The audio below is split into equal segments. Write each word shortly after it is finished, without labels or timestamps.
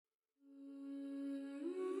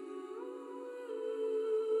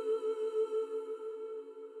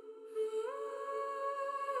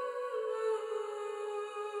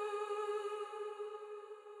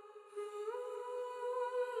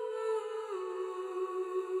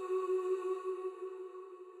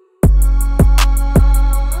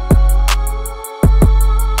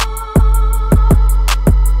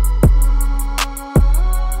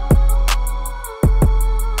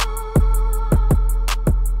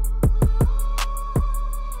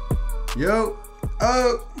Yo,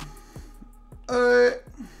 oh,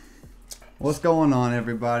 what's going on,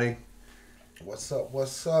 everybody? What's up?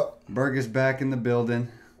 What's up? Berg is back in the building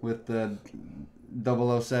with the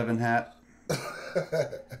 007 hat.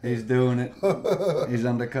 He's doing it. He's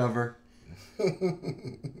undercover.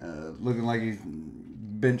 Looking like he's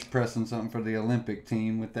bench pressing something for the Olympic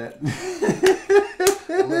team with that.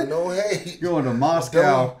 No hate. Going to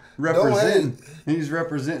Moscow, Don't representing. He's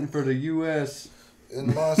representing for the U.S.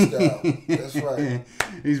 In Moscow. That's right.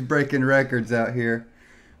 He's breaking records out here.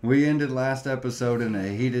 We ended last episode in a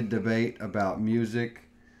heated debate about music.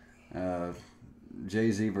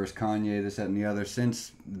 Jay-Z versus Kanye, this, that, and the other.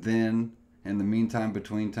 Since then, in the meantime,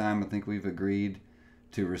 between time, I think we've agreed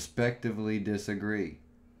to respectively disagree.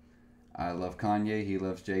 I love Kanye, he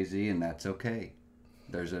loves Jay-Z, and that's okay.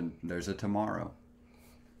 There's a tomorrow.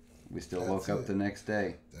 We still woke up the next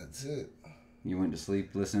day. That's it. You went to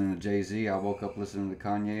sleep listening to Jay-Z. I woke up listening to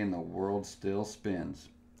Kanye, and the world still spins.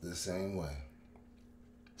 The same way.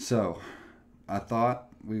 So, I thought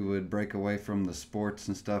we would break away from the sports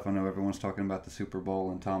and stuff. I know everyone's talking about the Super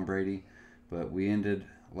Bowl and Tom Brady, but we ended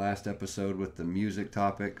last episode with the music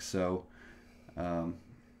topic. So,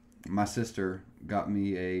 my sister got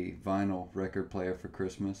me a vinyl record player for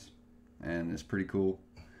Christmas, and it's pretty cool.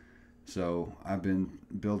 So, I've been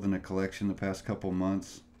building a collection the past couple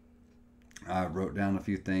months. I wrote down a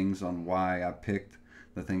few things on why I picked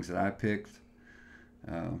the things that I picked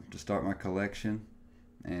to start my collection,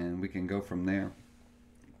 and we can go from there.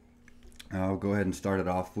 I'll go ahead and start it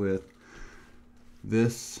off with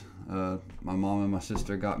this. My mom and my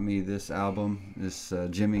sister got me this album, this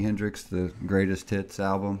Jimi Hendrix, the Greatest Hits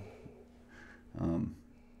album.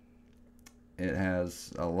 It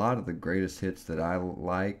has a lot of the greatest hits that I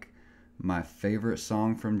like. My favorite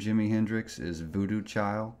song from Jimi Hendrix is Voodoo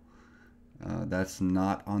Child. That's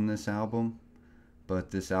not on this album, but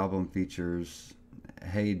this album features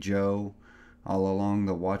Hey Joe, All Along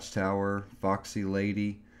the Watchtower, Foxy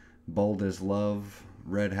Lady, Bold as Love,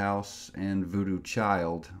 Red House, and Voodoo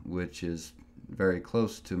Child, which is very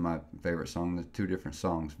close to my favorite song. The two different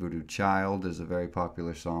songs. Voodoo Child is a very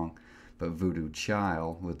popular song, but Voodoo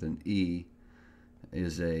Child with an E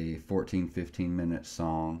is a 14-15 minute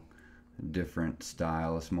song. Different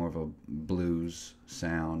style. It's more of a blues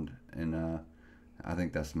sound, and I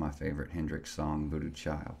think that's my favorite Hendrix song, Voodoo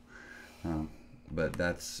Child. But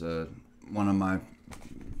that's one of my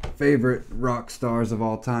favorite rock stars of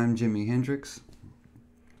all time, Jimi Hendrix.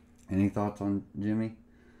 Any thoughts on Jimmy?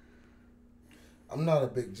 I'm not a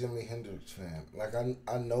big Jimi Hendrix fan. Like,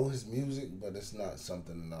 I know his music, but it's not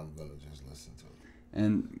something that I'm going to just listen to.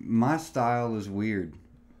 And my style is weird.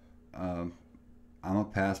 I'm a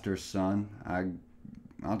pastor's son.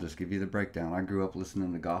 I'll just give you the breakdown. I grew up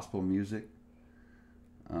listening to gospel music.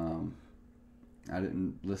 I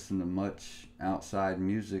didn't listen to much outside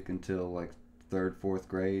music until like 3rd, 4th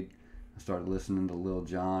grade. I started listening to Lil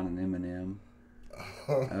Jon and Eminem.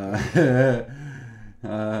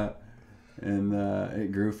 And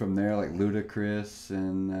it grew from there, like Ludacris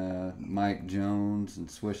and Mike Jones and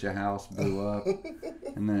Swishahouse blew up.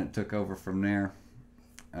 And then it took over from there.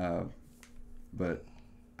 But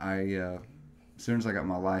as soon as I got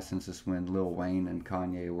my license, is when Lil Wayne and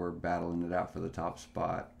Kanye were battling it out for the top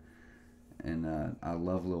spot. And I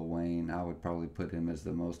love Lil Wayne. I would probably put him as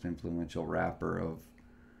the most influential rapper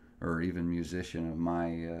or even musician of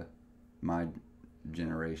my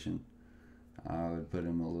generation. I would put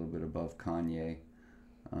him a little bit above Kanye,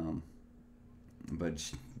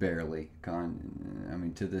 but barely. I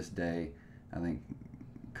mean, to this day, I think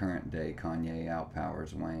current day Kanye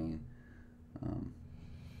outpowers Wayne.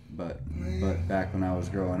 But back when I was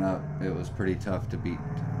growing up, it was pretty tough to beat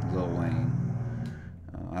Lil Wayne.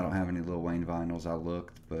 I don't have any Lil Wayne vinyls. I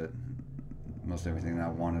looked, but most everything that I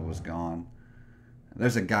wanted was gone.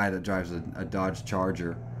 There's a guy that drives a Dodge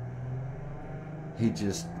Charger. He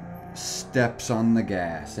just steps on the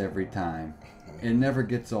gas every time. It never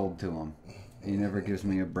gets old to him. He never gives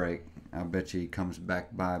me a break. I bet you he comes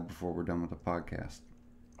back by before we're done with the podcast.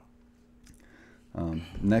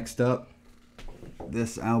 Next up,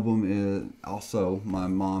 this album is also my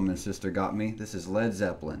mom and sister got me. This is Led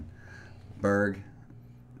Zeppelin. Berg.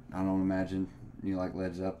 I don't imagine you like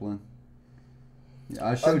Led Zeppelin.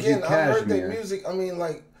 I showed you Cashmere. I heard their music. I mean,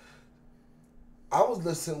 like, I was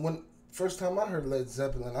listening when first time I heard Led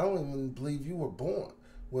Zeppelin. I don't even believe you were born.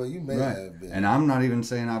 Well, you may have been. And I'm not even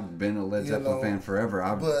saying I've been a Led Zeppelin fan forever.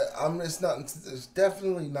 But it's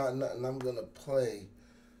definitely not nothing I'm gonna play.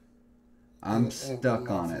 I'm stuck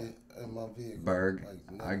on it. In my vehicle. Berg,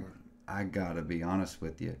 I gotta be honest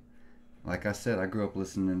with you. Like I said, I grew up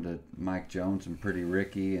listening to Mike Jones and Pretty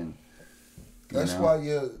Ricky, and that's why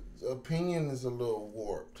your opinion is a little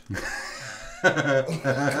warped.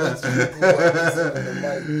 Because you grew up listening to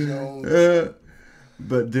Mike Jones.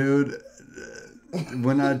 But dude,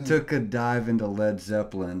 when I took a dive into Led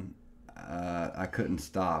Zeppelin, I couldn't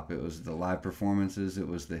stop. It was the live performances. It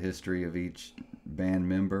was the history of each band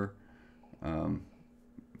member.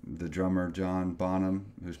 The drummer John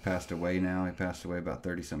Bonham, who's passed away now. He passed away about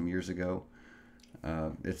 30-something years ago.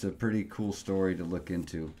 It's a pretty cool story to look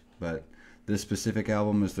into. But this specific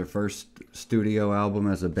album is their first studio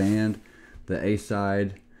album as a band. The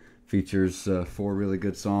A-side features 4 really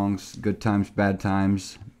good songs: Good Times, Bad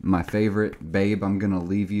Times. My favorite, Babe, I'm Gonna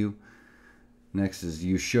Leave You. Next is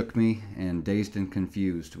You Shook Me, and Dazed and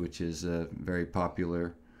Confused, which is a very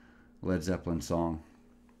popular Led Zeppelin song.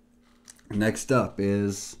 Next up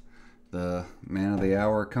is the man of the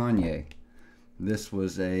hour, Kanye. This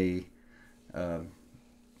was a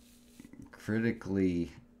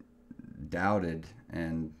critically doubted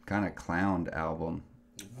and kind of clowned album.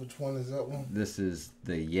 Which one is that one? This is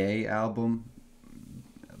the Yay album,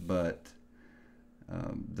 but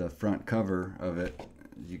the front cover of it,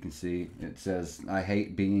 as you can see, it says, I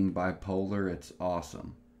hate being bipolar, it's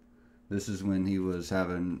awesome. This is when he was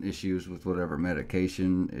having issues with whatever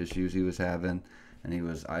medication issues he was having, and he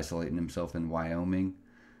was isolating himself in Wyoming.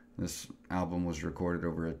 This album was recorded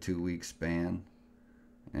over a 2-week span,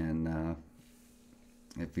 and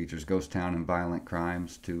it features Ghost Town and Violent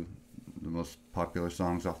Crimes, 2 the most popular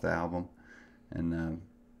songs off the album. And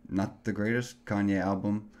not the greatest Kanye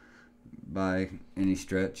album by any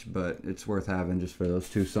stretch, but it's worth having just for those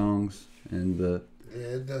 2 songs. And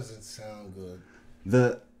it doesn't sound good.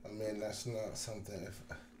 I mean, that's not something.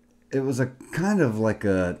 It was a kind of like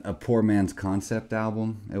a poor man's concept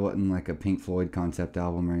album. It wasn't like a Pink Floyd concept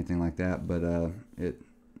album or anything like that, but it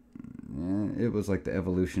was like the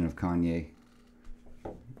evolution of Kanye.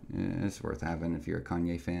 Yeah, it's worth having if you're a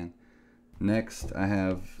Kanye fan. Next, I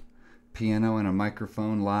have Piano and a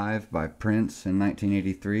Microphone Live by Prince in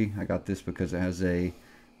 1983. I got this because it has a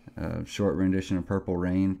short rendition of Purple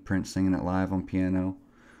Rain, Prince singing it live on piano.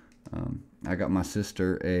 I got my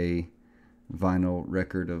sister a vinyl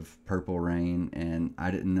record of Purple Rain, and I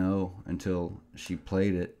didn't know until she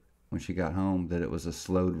played it when she got home that it was a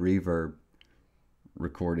slowed reverb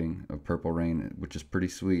recording of Purple Rain, which is pretty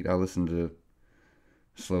sweet. I listen to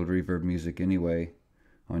slowed reverb music anyway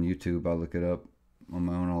on YouTube. I look it up on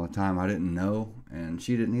my own all the time. I didn't know, and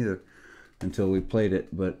she didn't either until we played it,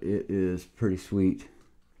 but it is pretty sweet.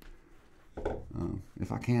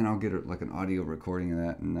 If I can, I'll get like an audio recording of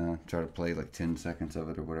that and try to play like 10 seconds of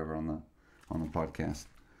it or whatever on the podcast.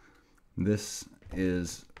 This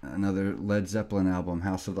is another Led Zeppelin album,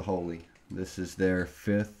 House of the Holy. This is their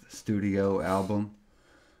 5th studio album,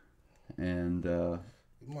 and you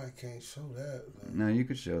might can't show that. No, you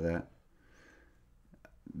could show that.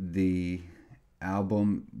 The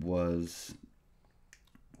album was...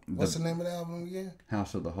 What's the name of the album again?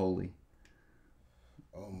 House of the Holy.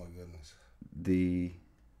 Oh my goodness. The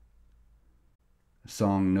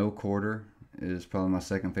song No Quarter is probably my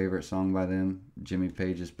second favorite song by them. Jimmy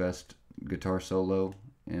Page's best guitar solo,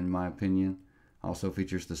 in my opinion. Also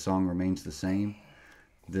features the song Remains the Same.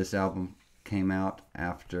 This album came out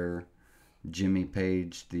after Jimmy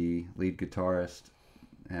Page, the lead guitarist,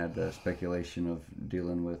 had speculation of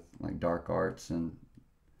dealing with like dark arts and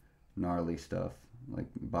gnarly stuff, like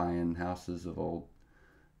buying houses of old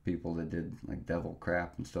people that did like devil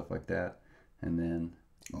crap and stuff like that. And then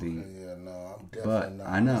I'm definitely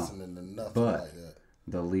not listening to nothing like that.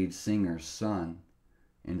 The lead singer's son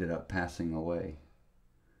ended up passing away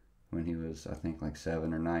when he was, I think, like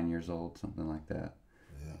 7 or 9 years old, something like that.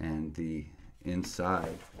 Yeah. And the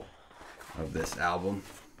inside of this album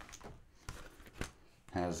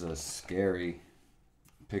has a scary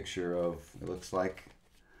picture of, it looks like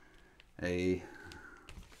a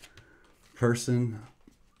person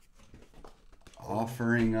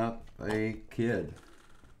offering up a kid.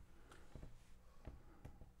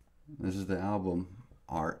 This is the album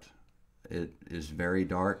art. It is very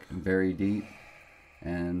dark and very deep,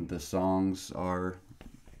 and the songs are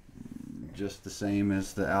just the same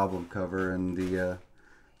as the album cover and the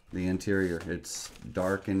interior. It's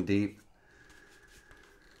dark and deep,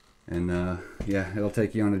 and it'll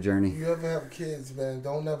take you on a journey. You ever have kids, man,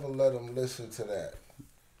 don't ever let them listen to that.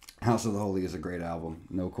 House of the Holy is a great album.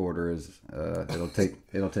 No Quarter is it'll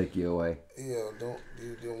take you away. Yeah, don't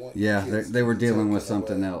want. Yeah, they were dealing with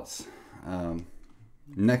something else.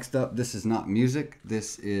 Next up, this is not music.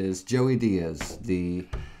 This is Joey Diaz, the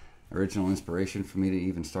original inspiration for me to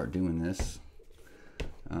even start doing this.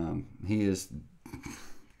 He is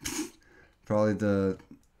probably the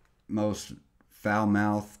most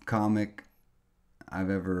foul-mouthed comic I've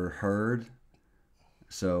ever heard.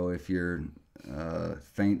 So if you're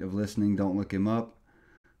faint of listening, don't look him up.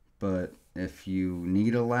 But if you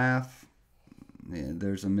need a laugh, yeah,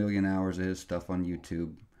 there's a million hours of his stuff on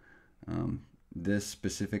YouTube. This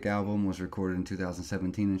specific album was recorded in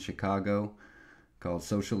 2017 in Chicago, called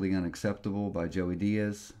Socially Unacceptable by Joey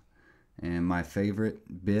Diaz. And my favorite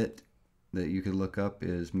bit that you could look up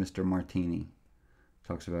is Mr. Martini.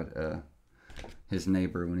 Talks about his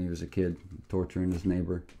neighbor when he was a kid, torturing his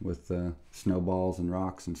neighbor with snowballs and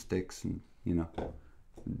rocks and sticks and,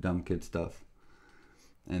 dumb kid stuff.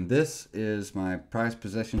 And this is my prized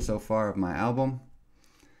possession so far of my album.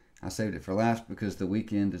 I saved it for last because The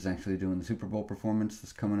Weeknd is actually doing the Super Bowl performance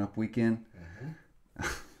this coming up weekend.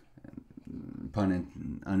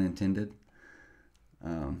 Pun unintended.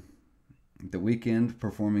 The Weeknd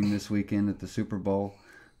performing this weekend at the Super Bowl.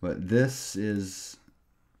 But this is,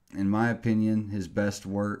 in my opinion, his best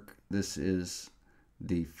work. This is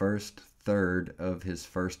the first third of his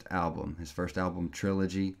first album. His first album,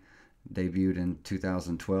 Trilogy, debuted in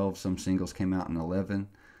 2012. Some singles came out in 2011.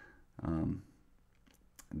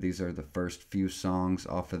 These are the first few songs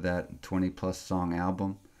off of that 20-plus song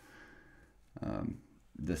album.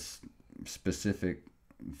 This specific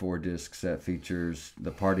 4-disc set features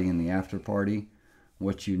The Party and the After Party,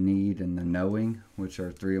 What You Need, and The Knowing, which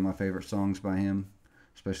are 3 of my favorite songs by him,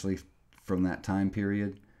 especially from that time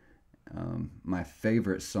period. My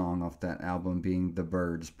favorite song off that album being The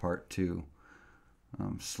Birds Part 2,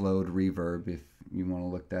 slowed reverb, if you want to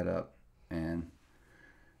look that up. And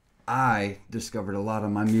I discovered a lot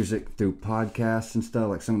of my music through podcasts and stuff,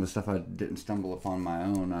 like some of the stuff I didn't stumble upon my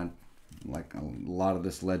own. I like a lot of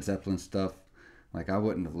this Led Zeppelin stuff. Like, I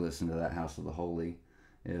wouldn't have listened to that House of the Holy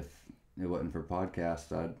if it wasn't for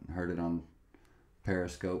podcasts. I'd heard it on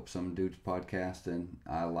Periscope, some dude's podcast, and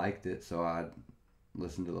I liked it, so I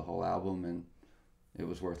listened to the whole album, and it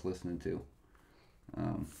was worth listening to.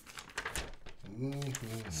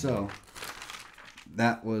 So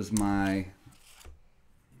that was my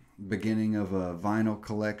beginning of a vinyl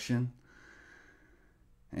collection,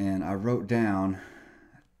 and I wrote down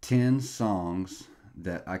 10 songs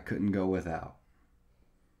that I couldn't go without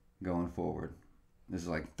going forward. This is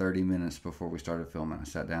like 30 minutes before we started filming. I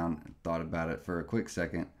sat down and thought about it for a quick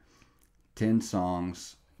second. 10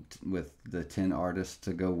 songs with the 10 artists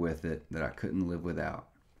to go with it that I couldn't live without.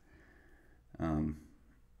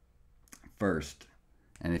 First,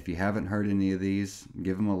 and if you haven't heard any of these,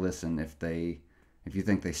 give them a listen. If you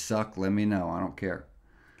think they suck, let me know. I don't care.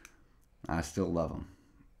 I still love them.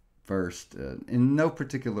 First, in no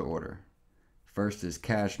particular order. First is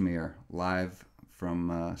Kashmir, live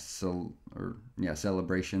from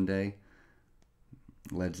Celebration Day,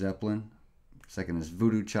 Led Zeppelin. Second is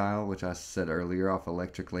Voodoo Child, which I said earlier, off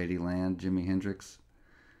Electric Ladyland, Jimi Hendrix.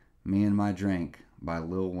 Me and My Drink by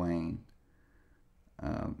Lil Wayne.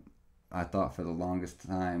 I thought for the longest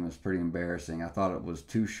time it was pretty embarrassing. I thought it was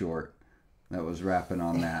Too Short that was rapping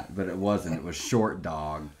on that, but it wasn't. It was Short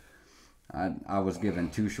Dog. I was giving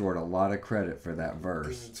Too Short a lot of credit for that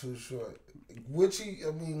verse. Too Short.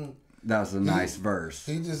 That was a nice verse.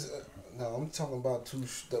 He just, no, I'm talking about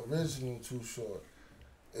the original Too Short.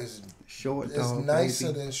 It's nicer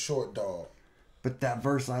baby. Than Short Dog. But that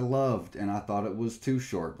verse I loved, and I thought it was too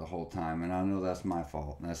short the whole time, and I know that's my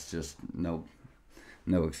fault. That's just no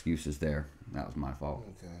excuses there. That was my fault.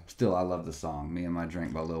 Okay. Still, I love the song, Me and My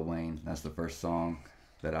Drink by Lil Wayne. That's the first song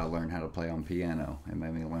that I learned how to play on piano. It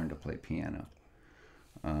made me learn to play piano.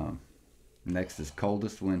 Next is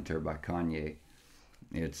Coldest Winter by Kanye.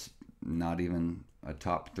 It's not even a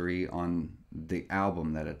top 3 on the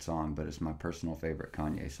album that it's on, but it's my personal favorite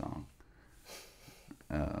Kanye song.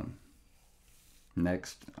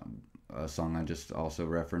 Next, a song I just also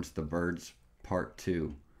referenced, The Birds Part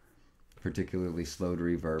 2, particularly slowed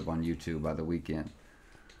reverb on YouTube by The Weeknd.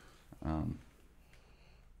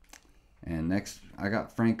 And next, I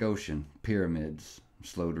got Frank Ocean, Pyramids,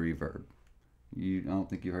 slowed reverb. I don't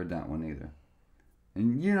think you heard that one either.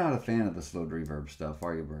 And you're not a fan of the slowed reverb stuff,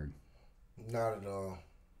 are you, Berg? Not at all.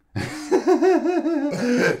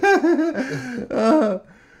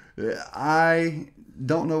 I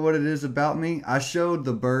don't know what it is about me. I showed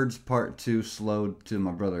The Birds Part 2 slowed to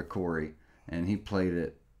my brother Corey, and he played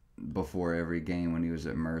it before every game when he was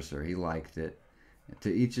at Mercer. He liked it.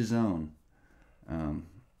 To each his own.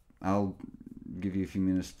 I'll give you a few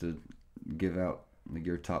minutes to give out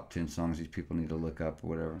your top 10 songs these people need to look up or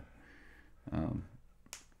whatever.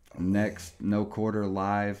 Next, No Quarter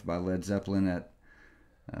Live by Led Zeppelin at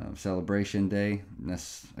Celebration Day.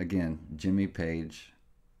 That's, again, Jimmy Page,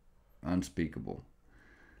 Unspeakable.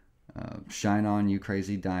 Shine On You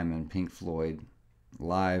Crazy Diamond, Pink Floyd.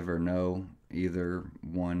 live or no, either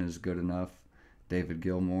one is good enough. David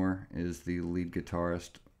Gilmour is the lead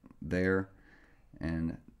guitarist there,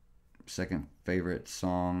 and second favorite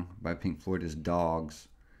song by Pink Floyd is Dogs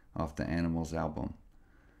off the Animals album.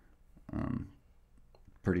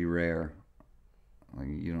 Pretty rare. Like,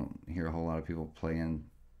 you don't hear a whole lot of people playing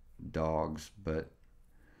Dogs, but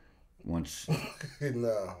once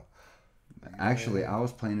No. actually I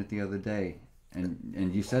was playing it the other day,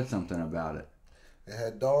 and you said something about it. It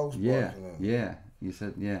had dogs Yeah, barking in it. yeah. You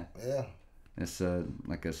said yeah. Yeah. It's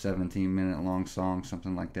like a 17-minute long song,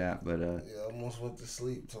 something like that. But Yeah, I almost went to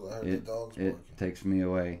sleep till I heard the it dogs barking. takes me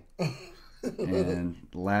away. And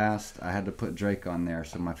last, I had to put Drake on there.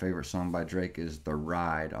 So my favorite song by Drake is "The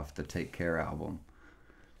Ride" off the Take Care album.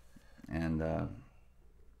 And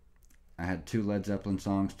I had 2 Led Zeppelin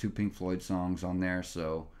songs, 2 Pink Floyd songs on there.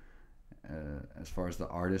 So as far as the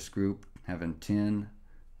artist group, having 10,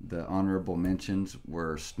 the honorable mentions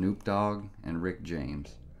were Snoop Dogg and Rick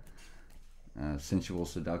James. Sensual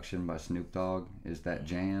Seduction by Snoop Dogg is that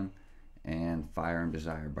jam, and Fire and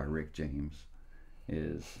Desire by Rick James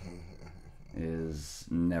is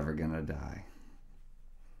never gonna die.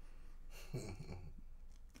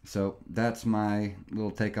 So that's my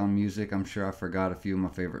little take on music. I'm sure I forgot a few of my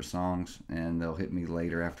favorite songs, and they'll hit me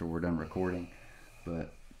later after we're done recording.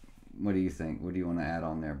 But what do you think? What do you want to add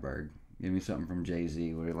on there, Berg? Give me something from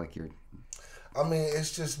Jay-Z. What do you like your... I mean,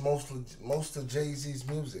 it's just most of Jay-Z's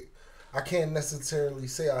music. I can't necessarily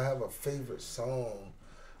say I have a favorite song.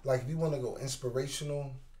 Like, if you want to go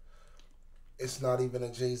inspirational, it's not even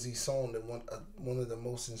a Jay-Z song. That one of the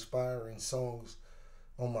most inspiring songs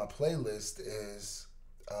on my playlist is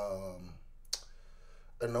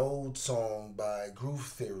an old song by Groove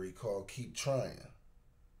Theory called "Keep Trying."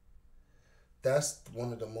 That's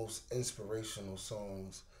one of the most inspirational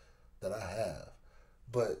songs that I have.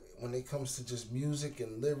 But when it comes to just music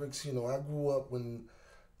and lyrics, you know, I grew up when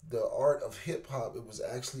the art of hip hop, it was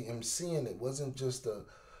actually MCing. It wasn't just a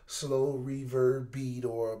slow reverb beat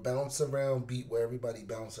or a bounce around beat where everybody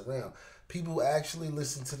bounced around. People actually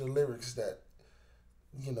listened to the lyrics that,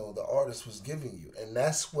 you know, the artist was giving you. And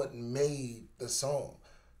that's what made the song,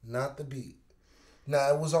 not the beat.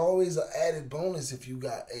 Now, it was always an added bonus if you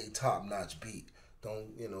got a top-notch beat.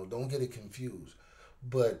 Don't get it confused.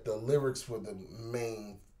 But the lyrics were the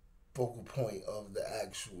main focal point of the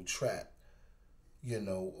actual track, you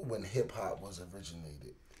know, when hip-hop was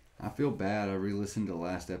originated. I feel bad. I re-listened to the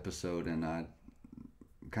last episode, and I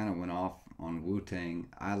kind of went off on Wu-Tang.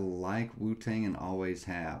 I like Wu-Tang and always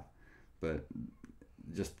have, but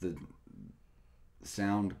just the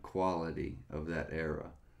sound quality of that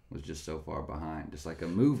era was just so far behind. It's like a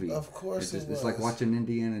movie. Of course it was. It's like watching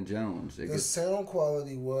Indiana Jones. Sound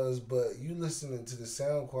quality was, but you listening to the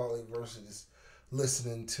sound quality versus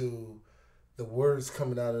listening to the words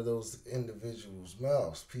coming out of those individuals'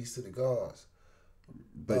 mouths. Peace to the gods.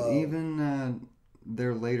 But even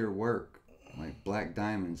their later work, like Black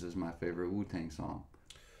Diamonds is my favorite Wu-Tang song.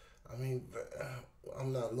 I mean,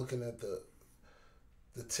 I'm not looking at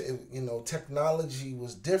technology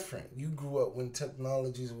was different. You grew up when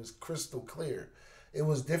technology was crystal clear. It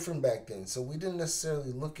was different back then. So we didn't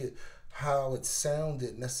necessarily look at how it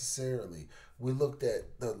sounded necessarily. We looked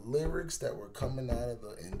at the lyrics that were coming out of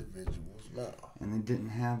the individual's mouth. And they didn't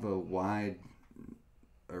have a wide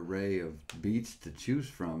array of beats to choose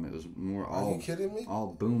from. It was more all... Are you kidding me? All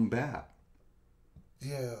boom bap.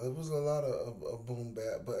 Yeah, it was a lot of boom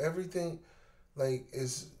bap. But everything, like,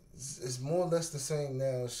 is more or less the same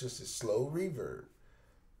now. It's just a slow reverb.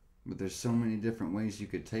 But there's so many different ways you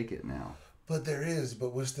could take it now. But there is,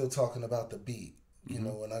 but we're still talking about the beat. You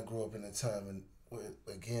know, when I grew up in a time and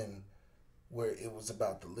where it was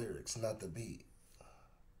about the lyrics, not the beat.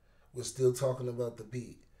 We're still talking about the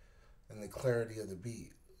beat and the clarity of the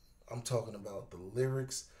beat. I'm talking about the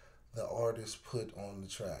lyrics the artist put on the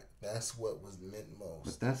track. That's what was meant most.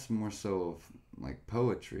 But that's more so of like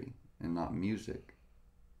poetry and not music.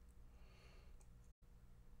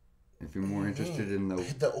 If you're more interested in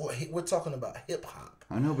we're talking about hip hop.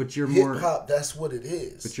 I know, but you're more hip hop. That's what it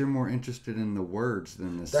is. But you're more interested in the words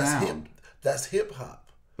than the sound. That's hip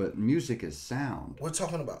hop. But music is sound. We're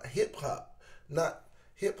talking about hip hop. Not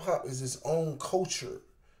hip hop is its own culture.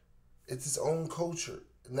 It's its own culture,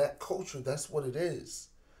 and that culture, that's what it is.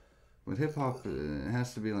 But hip hop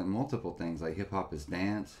has to be like multiple things. Like hip hop is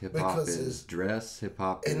dance. Hip hop is dress. Hip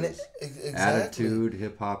hop is attitude.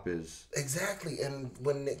 Hip hop is exactly. And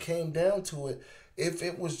when it came down to it, if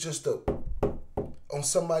it was just on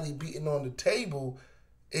somebody beating on the table,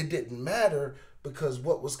 it didn't matter because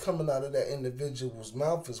what was coming out of that individual's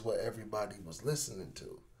mouth is what everybody was listening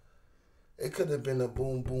to. It could have been a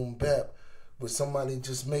boom boom bap with somebody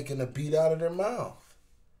just making a beat out of their mouth.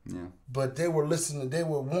 Yeah. But they were listening. They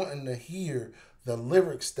were wanting to hear the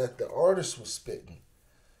lyrics that the artist was spitting.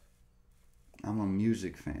 I'm a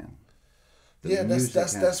music fan. Yeah,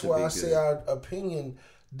 that's why I say our opinion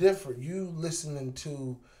differ. You listening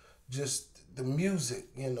to just the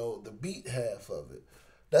music, the beat half of it.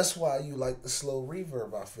 That's why you like the slow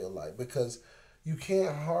reverb, I feel like, because you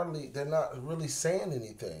can't hardly, they're not really saying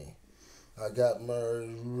anything. I got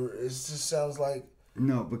it just sounds like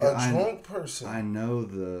no, because a drunk person. I know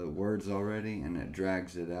the words already, and it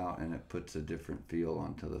drags it out, and it puts a different feel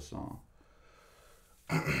onto the song.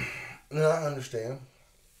 No, I understand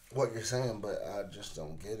what you're saying, but I just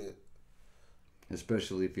don't get it.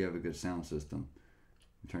 Especially if you have a good sound system.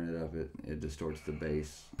 You turn it up, it distorts the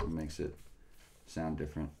bass, it makes it sound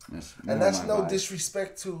different. That's no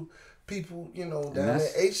disrespect to people, down in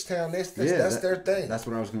H-Town. That's their thing. That's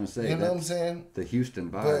what I was going to say. You know what I'm saying? The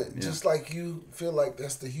Houston vibe. But just like you feel like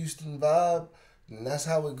that's the Houston vibe, and that's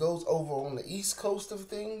how it goes over on the East Coast of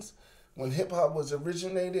things. When hip hop was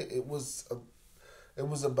originated, it was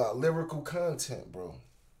about lyrical content, bro.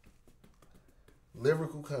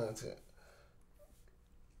 Lyrical content.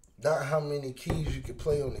 Not how many keys you could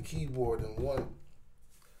play on the keyboard in one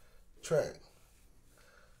track,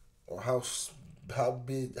 or how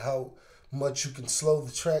much you can slow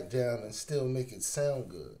the track down and still make it sound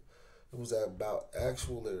good. It was about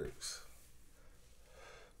actual lyrics.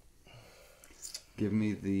 Give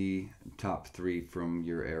me the top 3 from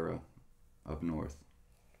your era up north.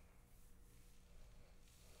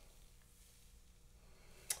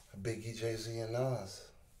 Biggie, Jay-Z, and Nas.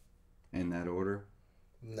 In that order?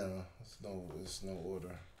 No, it's no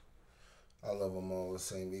order. I love them all the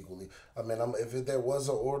same equally. I mean, if there was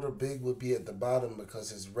an order, Big would be at the bottom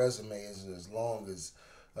because his resume isn't as long as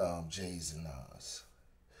Jay's and Nas.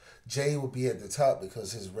 Jay would be at the top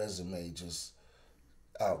because his resume just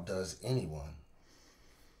outdoes anyone.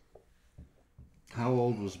 How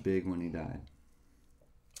old was Big when he died?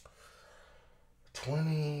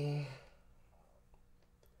 25,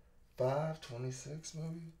 26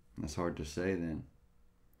 maybe. That's hard to say then.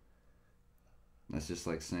 That's just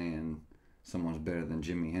like saying someone's better than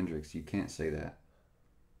Jimi Hendrix. You can't say that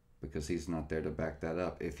because he's not there to back that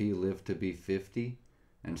up. If he lived to be 50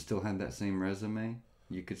 and still had that same resume,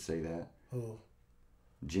 you could say that. Who?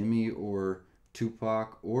 Jimmy or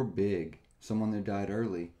Tupac or Big, someone that died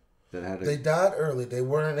early. They died early. They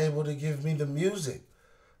weren't able to give me the music.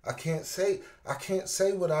 I can't say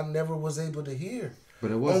what I never was able to hear.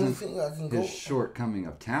 But it wasn't his shortcoming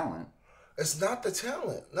of talent. It's not the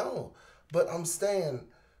talent, no. But I'm saying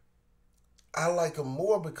I like him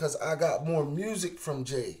more because I got more music from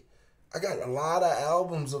Jay. I got a lot of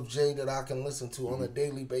albums of Jay that I can listen to on a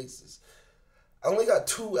daily basis. I only got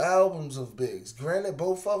 2 albums of Biggs. Granted,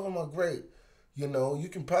 both of them are great. You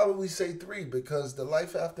can probably say 3 because The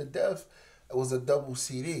Life After Death was a double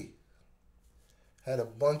CD. Had a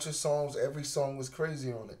bunch of songs. Every song was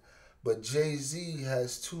crazy on it. But Jay-Z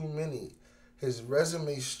has too many. His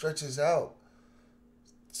resume stretches out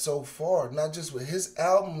so far. Not just with his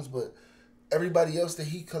albums, but everybody else that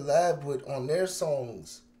he collabed with on their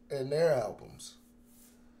songs and their albums.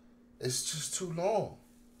 It's just too long.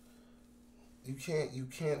 You can't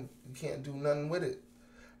do nothing with it.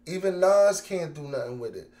 Even Nas can't do nothing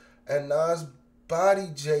with it. And Nas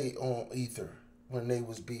bodied Jay on Ether when they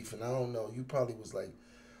was beefing. I don't know. You probably was like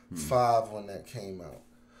 5 when that came out.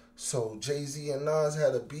 So Jay-Z and Nas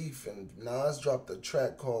had a beef, and Nas dropped a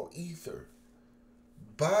track called Ether.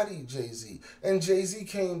 Bodied Jay-Z. And Jay-Z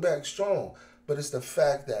came back strong. But it's the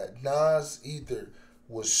fact that Nas Ether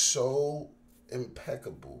was so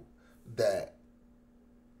impeccable that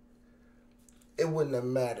it wouldn't have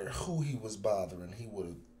mattered who he was bothering. He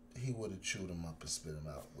would have chewed him up and spit him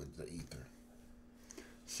out with the Ether.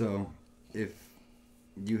 So, if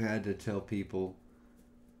you had to tell people,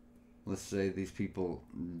 let's say these people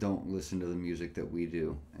don't listen to the music that we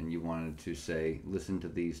do, and you wanted to say, listen to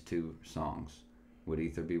these 2 songs, would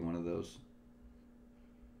Ether be one of those?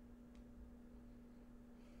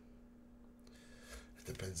 It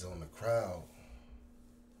depends on the crowd.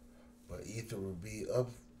 But Ether would be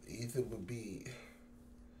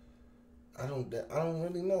I don't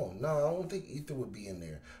really know. No, I don't think Ether would be in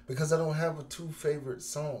there because I don't have 2 favorite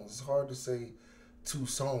songs. It's hard to say 2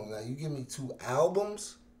 songs. Now you give me 2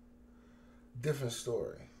 albums, different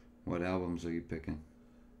story. What albums are you picking?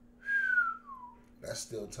 That's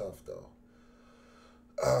still tough though.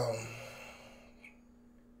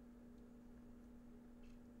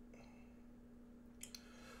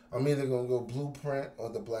 I'm either gonna go Blueprint or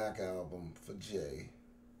the Black Album for Jay.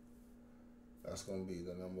 That's gonna be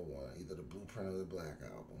the number 1, either the Blueprint or the Black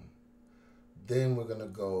Album. Then we're gonna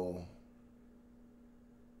go.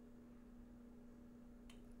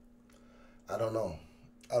 I don't know.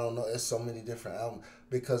 I don't know. It's so many different albums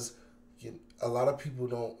because a lot of people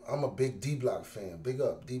don't. I'm a big D Block fan. Big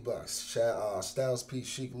up D Block. Styles P,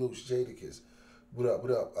 Chic Luch, Jadakiss. What up?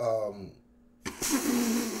 What up?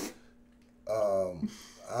 Um,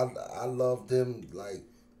 I love them. Like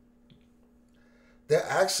they're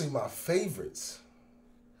actually my favorites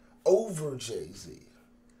over Jay-Z.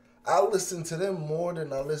 I listen to them more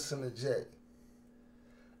than I listen to Jay.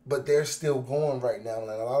 But they're still going right now, and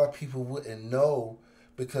a lot of people wouldn't know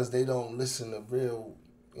because they don't listen to real,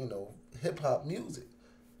 hip hop music.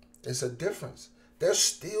 It's a difference. They're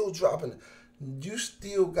still dropping. You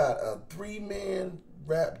still got a 3-man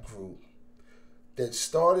rap group that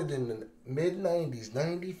started in the mid 90s,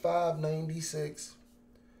 95, 96,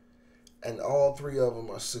 and all three of them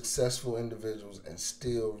are successful individuals and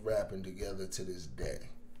still rapping together to this day.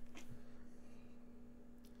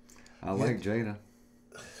 I like Jada.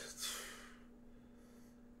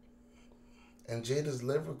 And Jada's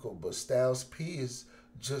lyrical, but Styles P is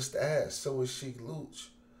just as. So is Chic Luch.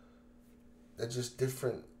 They're just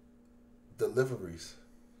different deliveries.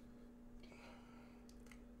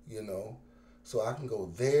 So I can go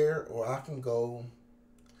there or I can go.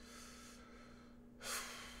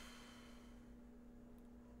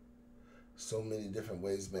 So many different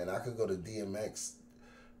ways, man. I could go to DMX,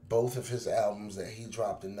 both of his albums that he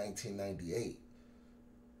dropped in 1998.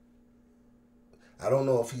 I don't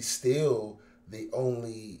know if he's still the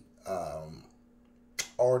only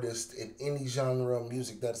artist in any genre of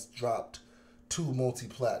music that's dropped 2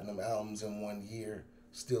 multi-platinum albums in 1 year,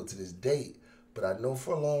 still to this date. But I know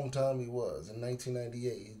for a long time he was. In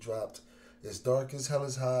 1998, he dropped As Dark as Hell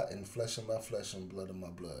is Hot and Flesh of My Flesh and Blood of My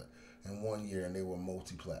Blood in 1 year, and they were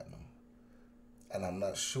multi-platinum. And I'm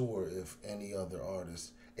not sure if any other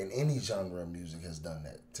artist in any genre of music has done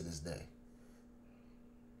that to this day.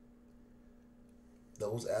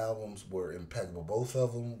 Those albums were impeccable. Both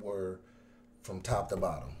of them were from top to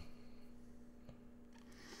bottom.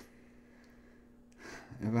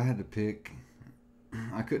 If I had to pick,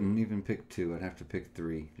 I couldn't even pick 2. I'd have to pick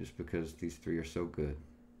 3 just because these 3 are so good.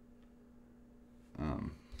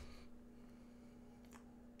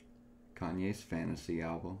 Kanye's Fantasy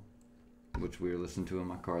album, which we were listening to in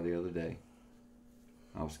my car the other day.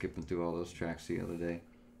 I was skipping through all those tracks the other day,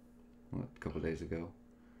 a couple of days ago.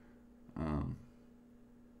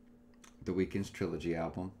 The Weeknd's Trilogy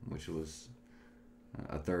album, which was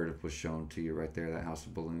a third was shown to you right there, that House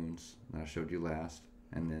of Balloons that I showed you last,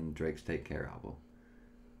 and then Drake's Take Care album.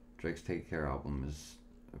 Drake's Take Care album is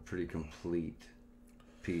a pretty complete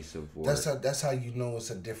piece of work. That's how you know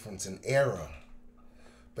it's a difference in era,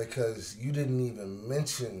 because you didn't even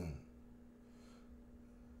mention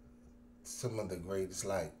some of the greats.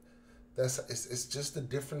 Like it's just a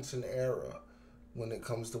difference in era when it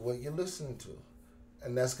comes to what you're listening to,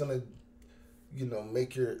 and that's gonna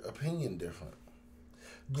make your opinion different.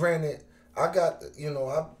 Granted, I've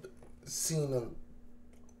seen them,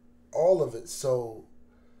 all of it, so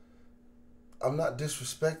I'm not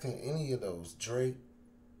disrespecting any of those. Drake,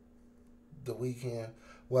 The Weeknd.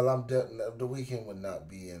 Well, The Weeknd would not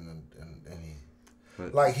be in any.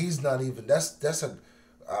 But, like, he's not even.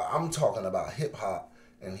 I'm talking about hip hop,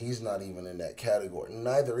 and he's not even in that category.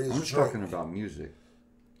 Neither is I'm Drake. talking about music.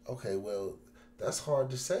 Okay, well, that's hard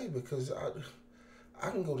to say because I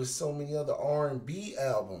can go to so many other R&B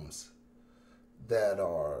albums that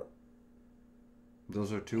are.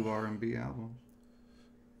 Those are 2 R&B albums.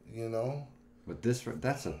 But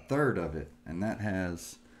that's a third of it, and that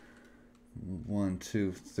has 1,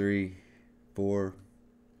 2, 3, 4.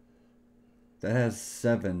 That has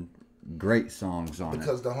 7 great songs on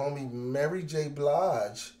because it. The homie Mary J.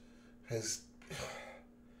 Blige has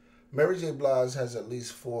at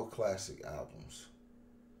least 4 classic albums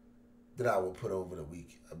that I would put over the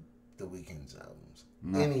Weeknd's albums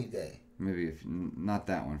any day. Maybe if not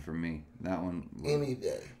that one for me. That one any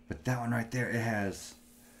day. But that one right there, it has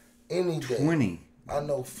any day. 20. I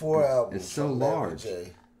know 4 albums. It's so large. Mary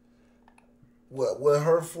J. What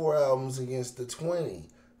her 4 albums against the 20,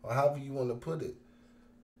 or however you want to put it.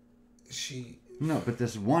 No, but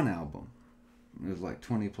this one album, there's like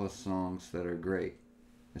 20 plus songs that are great.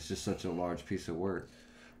 It's just such a large piece of work.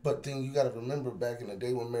 But then you got to remember back in the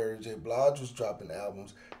day when Mary J. Blige was dropping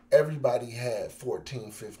albums, everybody had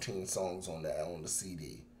 14, 15 songs on the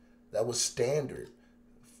CD. That was standard.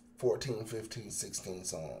 14, 15, 16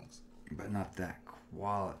 songs. But not that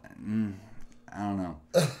quality. I don't know.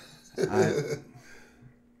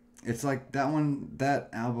 It's like that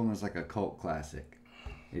album is like a cult classic.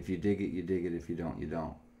 If you dig it, you dig it. If you don't, you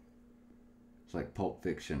don't. It's like Pulp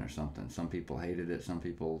Fiction or something. Some people hated it. Some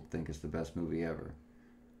people think it's the best movie ever.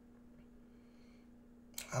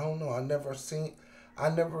 I don't know. I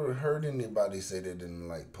never heard anybody say they didn't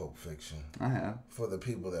like Pulp Fiction. I have. For the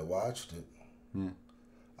people that watched it. Yeah.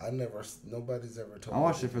 Nobody's ever told I me.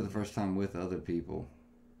 watched it for the first time with other people.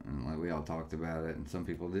 And like we all talked about it, and some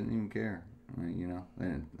people didn't even care. I mean, you know,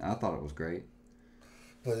 I thought it was great.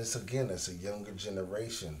 But it's a younger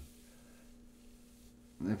generation.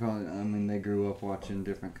 They grew up watching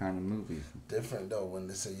different kind of movies. Different though, when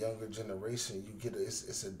it's a younger generation,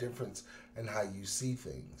 it's a difference in how you see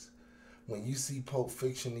things. When you see Pulp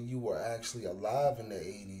Fiction and you were actually alive in the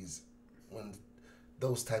 80s when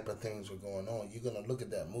those type of things were going on, you're gonna look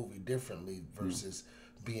at that movie differently versus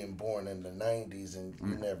being born in the 90s and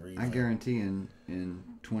you never even... I guarantee in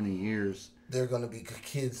 20 years... there are going to be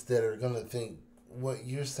kids that are going to think what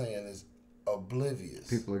you're saying is oblivious.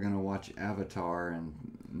 People are going to watch Avatar and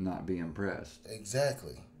not be impressed.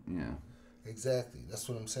 Exactly. Yeah. Exactly. That's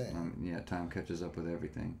what I'm saying. Yeah, time catches up with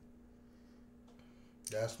everything.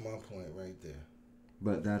 That's my point right there.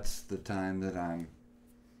 But that's the time that I'm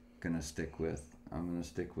going to stick with. I'm going to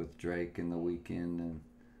stick with Drake and The Weeknd and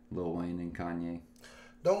Lil Wayne and Kanye.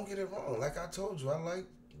 Don't get it wrong. Like I told you, I like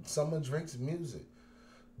some of Drake's music.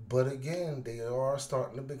 But again, they are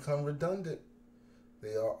starting to become redundant.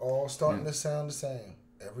 They are all starting to sound the same.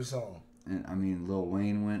 Every song. And I mean, Lil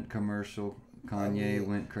Wayne went commercial. Kanye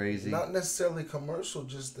went crazy. Not necessarily commercial,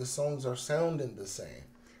 just the songs are sounding the same.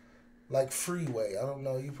 Like Freeway. I don't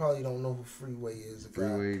know. You probably don't know who Freeway is.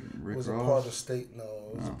 Freeway, Rick was Ross? A part of state.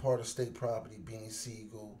 No, it was a part of state property. Beanie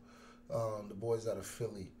Siegel, the boys out of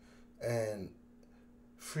Philly, and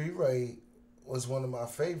Freeway was one of my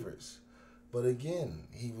favorites. But again,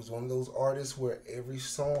 he was one of those artists where every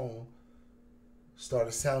song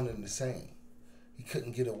started sounding the same. He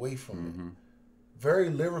couldn't get away from it.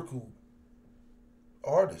 Very lyrical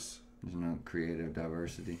artist. There's no creative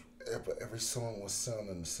diversity. Every song was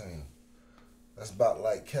sounding the same. That's about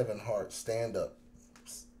like Kevin Hart's stand-up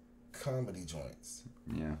comedy joints.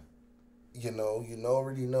 Yeah. You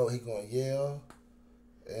already know he going to yell,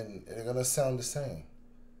 and they're going to sound the same.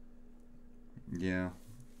 Yeah.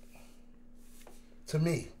 To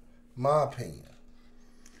me, my opinion.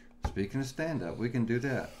 Speaking of stand-up, we can do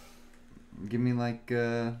that. Give me like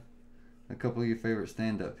a couple of your favorite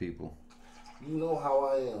stand-up people. You know how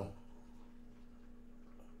I am.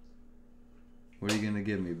 What are you going to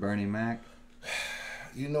give me? Bernie Mac?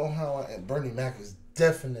 You know how I am. Bernie Mac is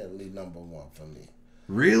definitely number one for me.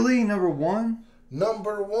 Really? Number one?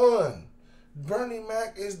 Number one. Bernie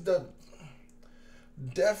Mac is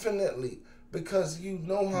definitely, because you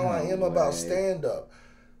know how I am about stand-up.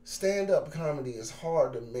 Stand-up comedy is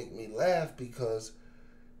hard to make me laugh because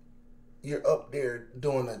you're up there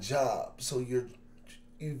doing a job. So you've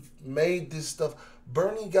made this stuff.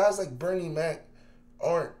 Guys like Bernie Mac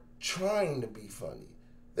aren't trying to be funny.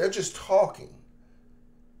 They're just talking.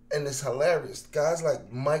 And it's hilarious. Guys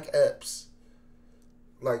like Mike Epps,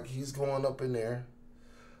 like he's going up in there.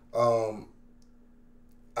 I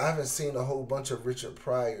haven't seen a whole bunch of Richard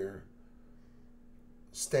Pryor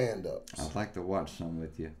stand-ups. I'd like to watch some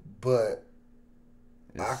with you. But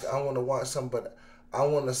I want to watch some, but I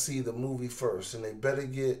want to see the movie first. And they better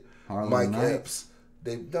get Mike Epps.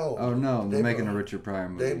 They're making a Richard Pryor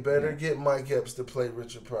movie. They better get Mike Epps to play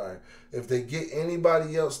Richard Pryor. If they get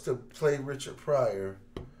anybody else to play Richard Pryor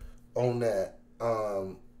on that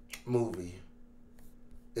movie,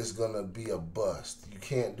 it's gonna be a bust. You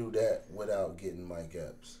can't do that without getting Mike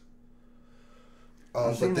Epps.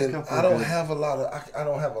 But then I don't have a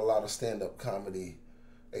lot of stand-up comedy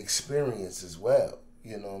experience as well.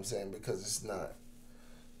 You know what I'm saying? Because it's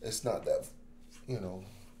not that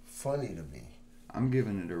funny to me. I'm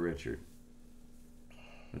giving it to Richard.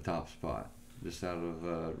 The top spot. Just out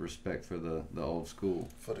of respect for the old school.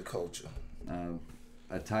 For the culture.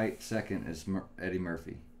 A tight second is Eddie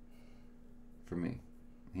Murphy. For me.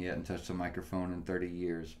 He hadn't touched a microphone in 30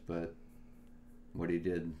 years, but what he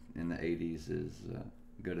did in the 80s is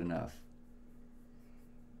good enough.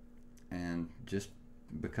 And just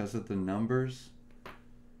because of the numbers,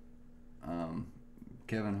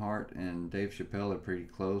 Kevin Hart and Dave Chappelle are pretty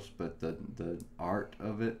close, but the art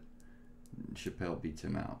of it, Chappelle beats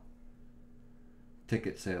him out.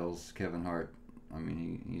 Ticket sales, Kevin Hart, I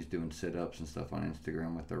mean, he's doing sit-ups and stuff on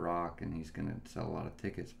Instagram with The Rock, and he's going to sell a lot of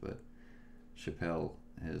tickets, but Chappelle,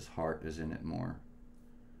 his heart is in it more.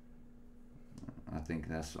 I think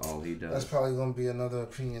that's all he does. That's probably going to be another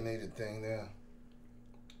opinionated thing there.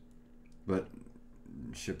 But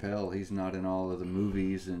Chappelle, he's not in all of the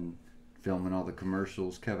movies and filming all the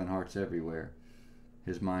commercials. Kevin Hart's everywhere.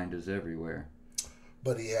 His mind is everywhere.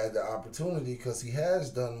 But he had the opportunity because he has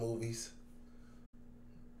done movies.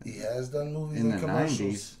 He has done movies in and the commercials.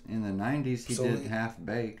 90s. In the 90s, he So did Half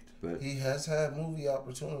Baked, but he has had movie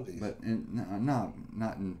opportunities. But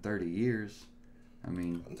not in 30 years. I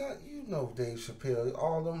mean, You know Dave Chappelle.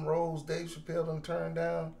 All them roles Dave Chappelle done turned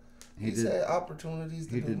down. He's did, had opportunities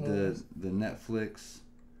to he do did movies. the Netflix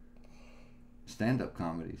stand-up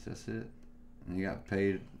comedies. That's it. And he got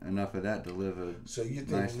paid enough of that to live a So you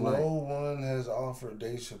think nice no life. one has offered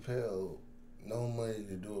Dave Chappelle no money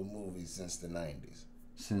to do a movie since the 90s?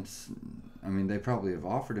 I mean, they probably have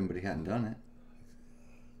offered him, but he hadn't done it.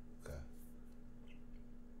 Okay.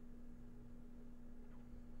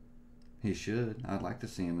 He should. I'd like to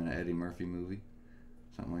see him in an Eddie Murphy movie,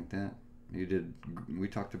 something like that. We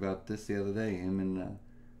talked about this the other day. Him and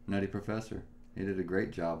Nutty Professor. He did a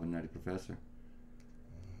great job in Nutty Professor.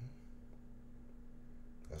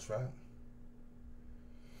 That's right.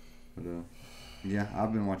 But yeah,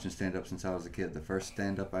 I've been watching stand-up since I was a kid. The first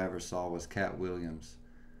stand-up I ever saw was Cat Williams,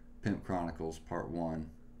 Pimp Chronicles Part 1.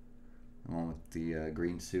 The one with the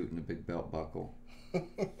green suit and the big belt buckle.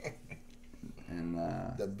 And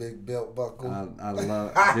the big belt buckle. I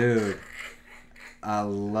love, dude. I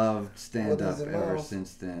loved stand-up ever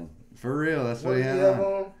since then. For real, that's what he had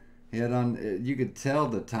on. He had on. You could tell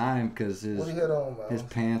the time because his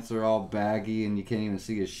pants are all baggy and you can't even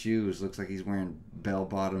see his shoes. Looks like he's wearing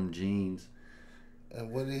bell-bottom jeans.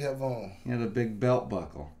 And what did he have on? He had a big belt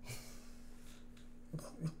buckle.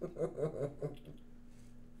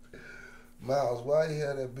 Miles, why he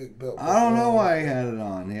had that big belt buckle? I don't know why he had it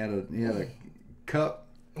on. He had a cup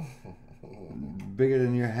bigger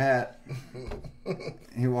than your hat.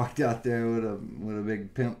 He walked out there with a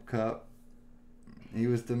big pimp cup. He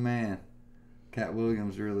was the man. Cat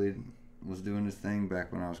Williams really was doing his thing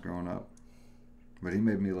back when I was growing up. But he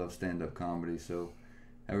made me love stand-up comedy. So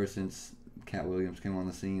ever since Cat Williams came on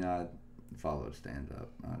the scene, I followed stand-up.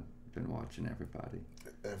 I've been watching everybody.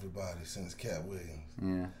 Everybody since Cat Williams.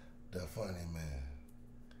 Yeah. The funny man.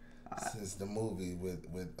 Since the movie with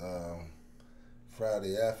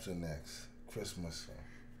Friday After Next, Christmas.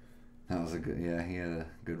 That was he had a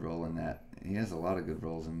good role in that. He has a lot of good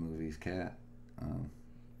roles in movies, Cat.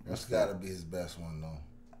 That's got to be his best one, though.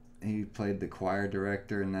 He played the choir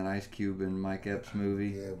director in that Ice Cube and Mike Epps movie.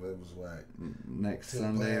 Yeah, but it was right. Next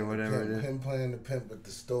Sunday or whatever it is. Him playing the pimp at the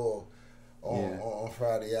store on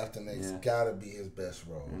Friday After Next got to be his best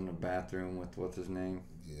role. In the bathroom with what's his name?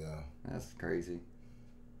 Yeah. That's crazy.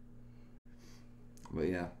 But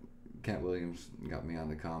yeah, Cat Williams got me on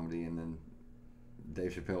the comedy, and then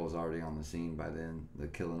Dave Chappelle was already on the scene by then. The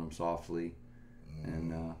Killing Him Softly,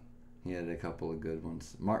 and he had a couple of good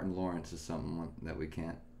ones. Martin Lawrence is something that we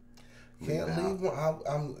can't leave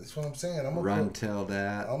one. That's what I'm saying. Tell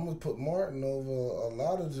That. I'm gonna put Martin over a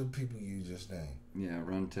lot of the people you just named. Yeah,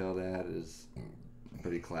 Run Tell That is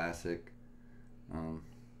pretty classic.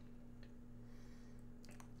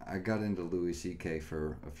 I got into Louis C.K.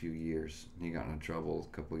 for a few years. He got into trouble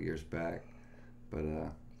a couple of years back, but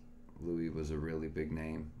Louis was a really big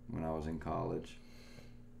name when I was in college.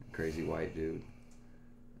 Crazy white dude.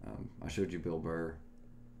 I showed you Bill Burr.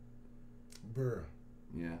 Burr.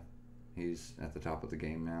 Yeah, he's at the top of the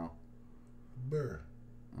game now. Burr.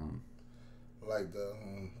 Like the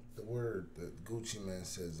word that Gucci Man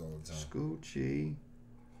says all the time. Scoochie.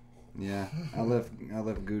 Yeah, I left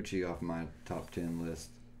Gucci off my top 10 list.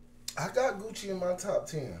 I got Gucci in my top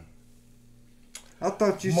 10. I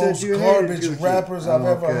thought you Most said you garbage hated Gucci. rappers I've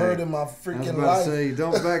ever heard in my freaking I was about life. to say,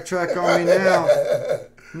 don't backtrack on me now.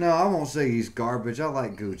 No, I won't say he's garbage. I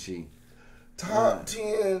like Gucci. Top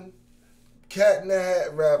 10 cat in the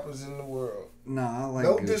hat rappers in the world. No, I like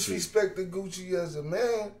no Gucci. No disrespect to Gucci as a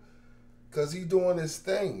man, because he's doing his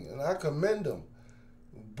thing, and I commend him.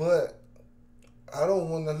 But I don't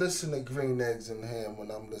want to listen to Green Eggs and Ham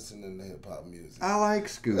when I'm listening to hip-hop music. I like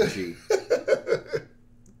Scoochie.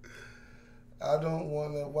 I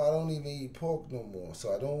don't even eat pork no more,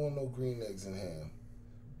 so I don't want no green eggs and ham.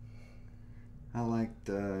 I liked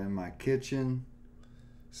In My Kitchen.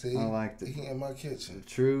 See, I liked he in my kitchen. The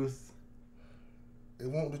Truth. It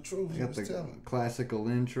won't the truth. Got the telling. Classical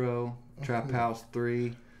intro. Trap House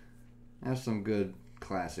 3. That's some good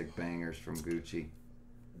classic bangers from Gucci.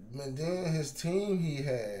 And then his team he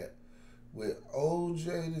had with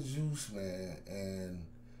OJ the Juice Man and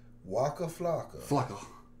Waka Flocka.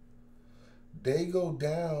 They go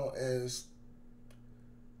down as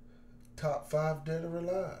top 5 dead or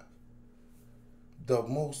alive.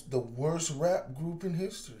 The worst rap group in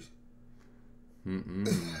history. When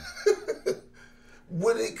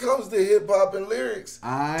it comes to hip hop and lyrics,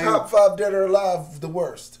 top 5 dead or alive, the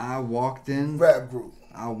worst. I walked in rap group.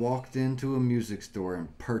 I walked into a music store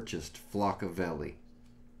and purchased Flockavelli.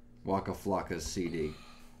 Waka Flocka's CD.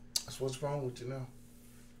 That's what's wrong with you now.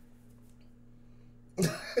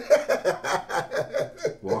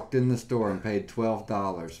 Walked in the store and paid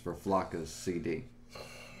 $12 for Flocka's CD.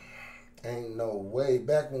 Ain't no way.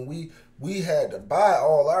 Back when we had to buy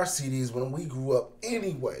all our CDs when we grew up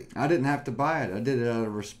anyway. I didn't have to buy it. I did it out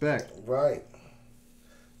of respect. Right.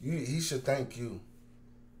 He should thank you.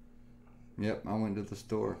 Yep, I went to the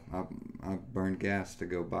store. I burned gas to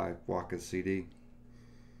go buy Waka's CD.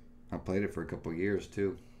 I played it for a couple of years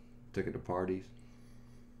too. Took it to parties.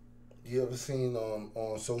 You ever seen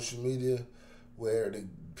on social media where the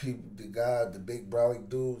big brolic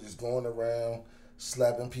dude is going around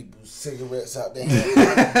slapping people's cigarettes out their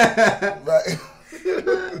hands? Right.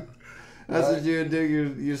 That's right. What you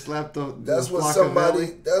do. You slap the. That's what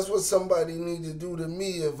somebody need to do to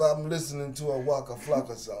me if I'm listening to a Waka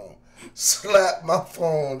Flocka song. Slap my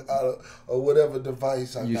phone out of whatever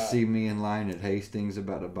device I got. You see me in line at Hastings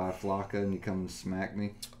about to buy Flocka and you come and smack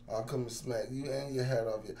me? I'll come and smack you and your hat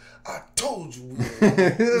off you. I told you. With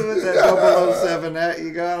that 007 hat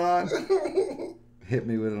you got on? Hit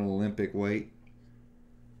me with an Olympic weight.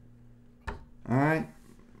 Alright.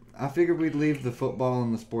 I figured we'd leave the football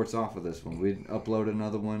and the sports off of this one. We'd upload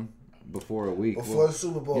another one before a week. Before the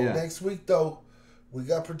Super Bowl. Yeah. Next week, though, we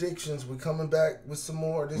got predictions. We're coming back with some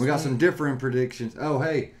more this week. We got some different predictions. Oh,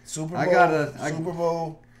 hey. Super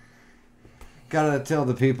Bowl. Gotta tell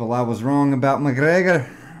the people I was wrong about McGregor.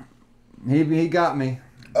 He got me.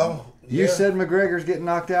 Oh, yeah. You said McGregor's getting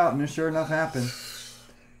knocked out, and it sure enough happened.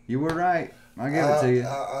 You were right. I give it to you.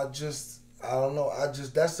 I don't know.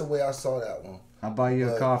 That's the way I saw that one. I'll buy you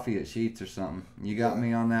a coffee at Sheetz or something. You got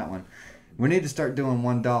me on that one. We need to start doing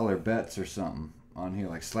 $1 bets or something on here,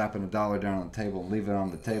 like slapping $1 down on the table and leave it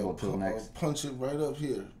on the table till next. Punch it right up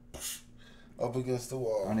here, up against the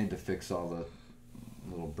wall. I need to fix all the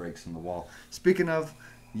little breaks in the wall. Speaking of,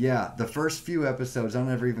 yeah, the first few episodes, I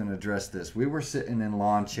never even addressed this. We were sitting in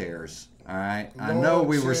lawn chairs. All right, I know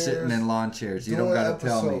we were sitting in lawn chairs. You don't got to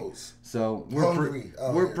tell me. So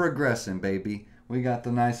we're progressing, baby. We got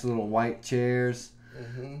the nice little white chairs.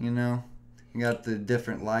 Mm-hmm. You know, you got the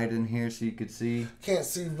different light in here so you could see. Can't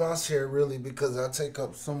see my chair really because I take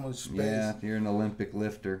up so much space. Yeah, you're an Olympic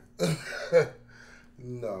lifter.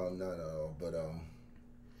 No, but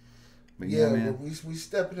yeah, man. we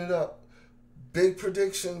stepping it up. Big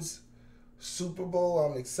predictions. Super Bowl.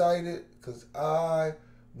 I'm excited because I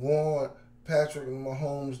want Patrick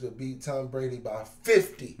Mahomes to beat Tom Brady by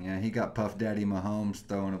 50. Yeah, he got Puff Daddy Mahomes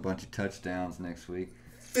throwing a bunch of touchdowns next week.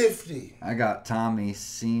 50. I got Tommy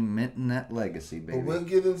cementing that legacy, baby. But we'll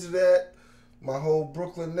get into that. My whole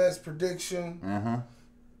Brooklyn Nets prediction. Yeah,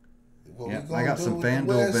 I got some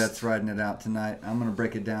FanDuel bets riding it out tonight. I'm going to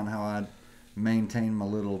break it down how I maintain my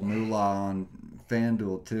little moolah on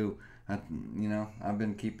FanDuel, too. I've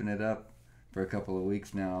been keeping it up for a couple of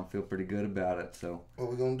weeks now. I feel pretty good about it. So what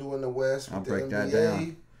we're going to do in the West with I'll the break NBA, that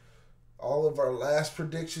down. All of our last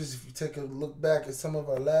predictions, if you take a look back at some of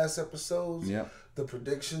our last episodes, the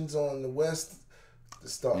predictions on the West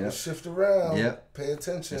is starting to shift around. Pay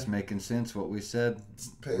attention. It's making sense what we said.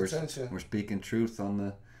 Pay attention. We're speaking truth on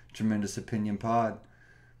the Tremendous Opinion Pod.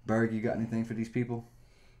 Berg, you got anything for these people?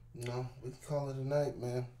 No, we can call it a night,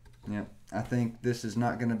 man. Yeah, I think this is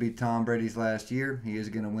not going to be Tom Brady's last year. He is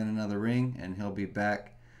going to win another ring, and he'll be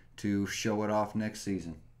back to show it off next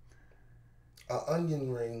season. An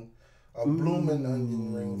onion ring, a blooming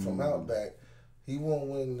onion ring from Outback. He won't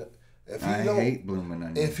win. I hate blooming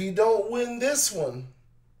onions. If he don't win this one,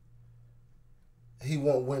 he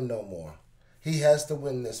won't win no more. He has to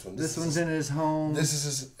win this one. This one's in his home. This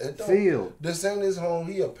is his field. This ain't his home.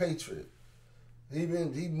 He a Patriot. He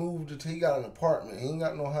moved. He got an apartment. He ain't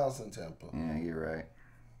got no house in Tampa. Yeah, you're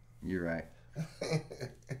right.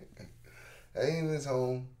 That ain't his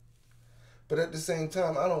home. But at the same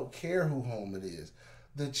time, I don't care who home it is.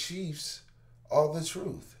 The Chiefs are the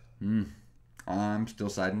truth. I'm still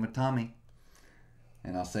siding with Tommy.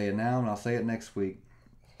 And I'll say it now and I'll say it next week.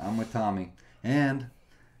 I'm with Tommy. And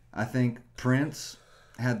I think Prince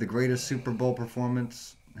had the greatest Super Bowl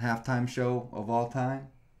performance halftime show of all time.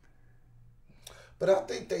 But I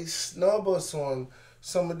think they snub us on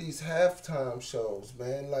some of these halftime shows,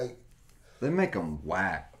 man. Like they make them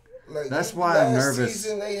whack. Like that's why I'm nervous. Last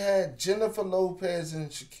season they had Jennifer Lopez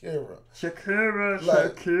and Shakira.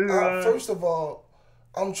 Shakira. First of all,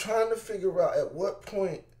 I'm trying to figure out at what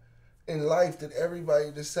point in life did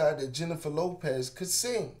everybody decide that Jennifer Lopez could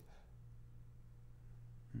sing.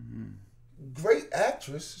 Great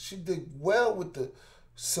actress. She did well with the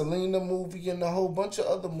Selena movie and a whole bunch of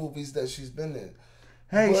other movies that she's been in.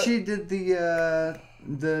 Hey, But she did the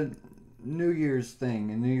New Year's thing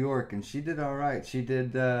in New York, and she did all right. She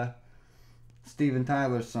did Steven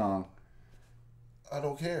Tyler's song. I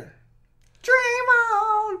don't care. Dream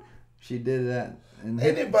on. She did that, and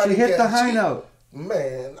Anybody she hit the can- high she- note.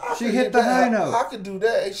 Man, I She could hit the high note. I could do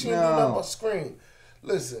that. She didn't do No. nothing but scream.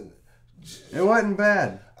 Listen, It wasn't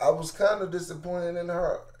bad, I was kind of disappointed in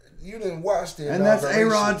her. You didn't watch the and that's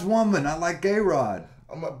inauguration. A-Rod's woman. I like A-Rod.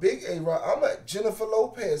 I'm a big A-Rod. I'm a Jennifer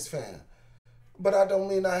Lopez fan. But I don't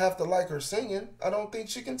mean I have to like her singing. I don't think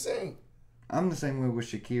she can sing. I'm the same way with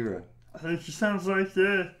Shakira. I think she sounds like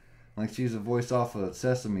this. Like she's a voice off of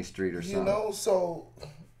Sesame Street or something. You know, so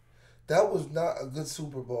that was not a good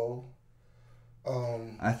Super Bowl.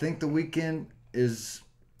 I think The Weeknd is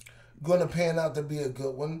Gonna pan out to be a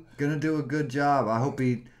good one. gonna do a good job. I hope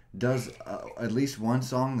he does at least one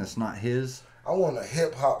song that's not his. I want a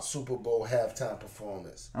hip hop Super Bowl halftime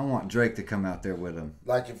performance. I want Drake to come out there with him.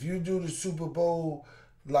 Like if you do the Super Bowl,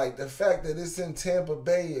 like the fact that it's in Tampa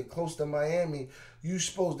Bay and close to Miami, you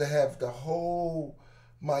supposed to have the whole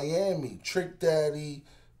Miami, Trick Daddy,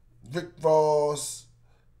 Rick Ross,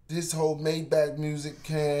 this whole Maybach music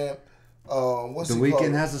camp. What's The it Weeknd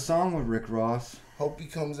called? has a song with Rick Ross. Hope he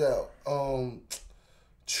comes out.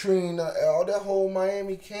 Trina, all that whole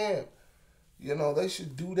Miami camp. You know, they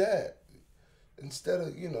should do that instead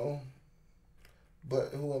of, you know. But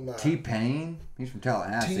who am I? T-Pain, he's from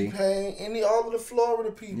Tallahassee. T-Pain, all of the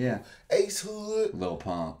Florida people. Yeah. Ace Hood. Lil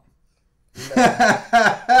Pump.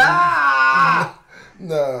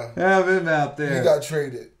 Nah, Have him out he there. got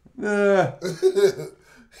traded. Uh,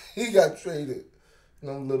 He got traded.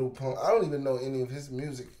 No Little Pump. I don't even know any of his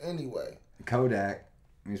music anyway. Kodak,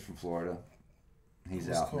 he's from Florida. He's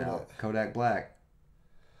Who's out now. Kodak? Kodak Black.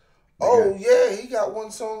 Oh yeah, he got one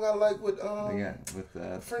song I like with They got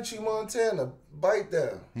with Frenchie Montana, Bite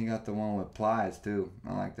Down. he got the one with Plies too.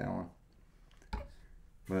 I like that one.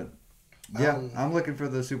 But yeah, I'm looking for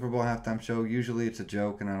the Super Bowl halftime show. Usually it's a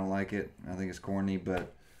joke and I don't like it. I think it's corny,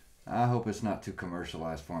 but I hope it's not too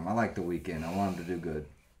commercialized for him. I like The Weeknd. I want him to do good.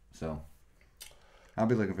 So I'll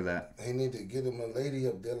be looking for that. They need to get him a lady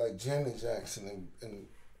up there like Janet Jackson and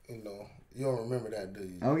you know, you don't remember that, do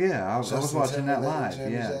you? Oh yeah, I was Justin watching that Timberlake, live.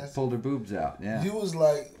 Janet Yeah, Jackson. pulled her boobs out. Yeah. You was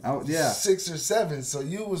like Oh, yeah. 6 or 7, so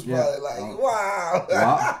you was Yeah. probably like, Oh. wow.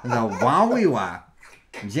 Wow, the Wowie Wah,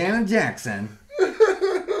 Janet Jackson.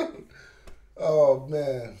 Oh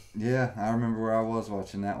man. Yeah, I remember where I was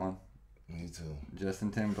watching that one. Me too.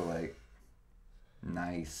 Justin Timberlake.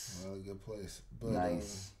 Nice. Well, a good place. But,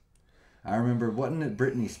 Nice. I remember, wasn't it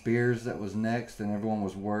Britney Spears that was next, and everyone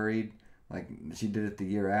was worried? Like, she did it the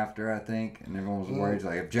year after, I think, and everyone was worried.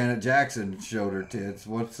 Like, if Janet Jackson showed her tits,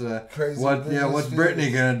 what's Crazy what's Britney Britney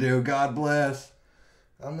Spears. gonna do? God bless.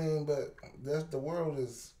 I mean, but the world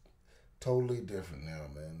is totally different now,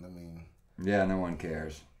 man. I mean, Yeah, no one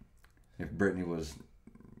cares. If Britney was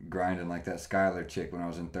grinding like that Skylar chick when I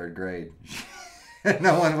was in 3rd grade,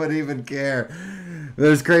 no one would even care.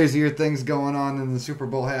 There's crazier things going on than the Super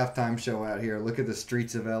Bowl halftime show out here. Look at the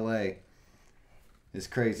streets of LA. It's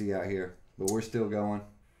crazy out here, but we're still going.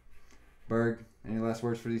 Berg, any last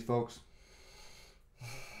words for these folks?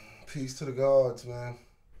 peace to the gods, man.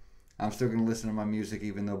 I'm still going to listen to my music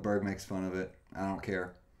even though Berg makes fun of it. I don't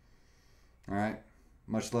care. All right.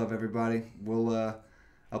 Much love, everybody. We'll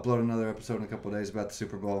upload another episode in a couple of days about the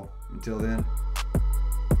Super Bowl. Until then,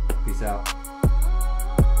 peace out.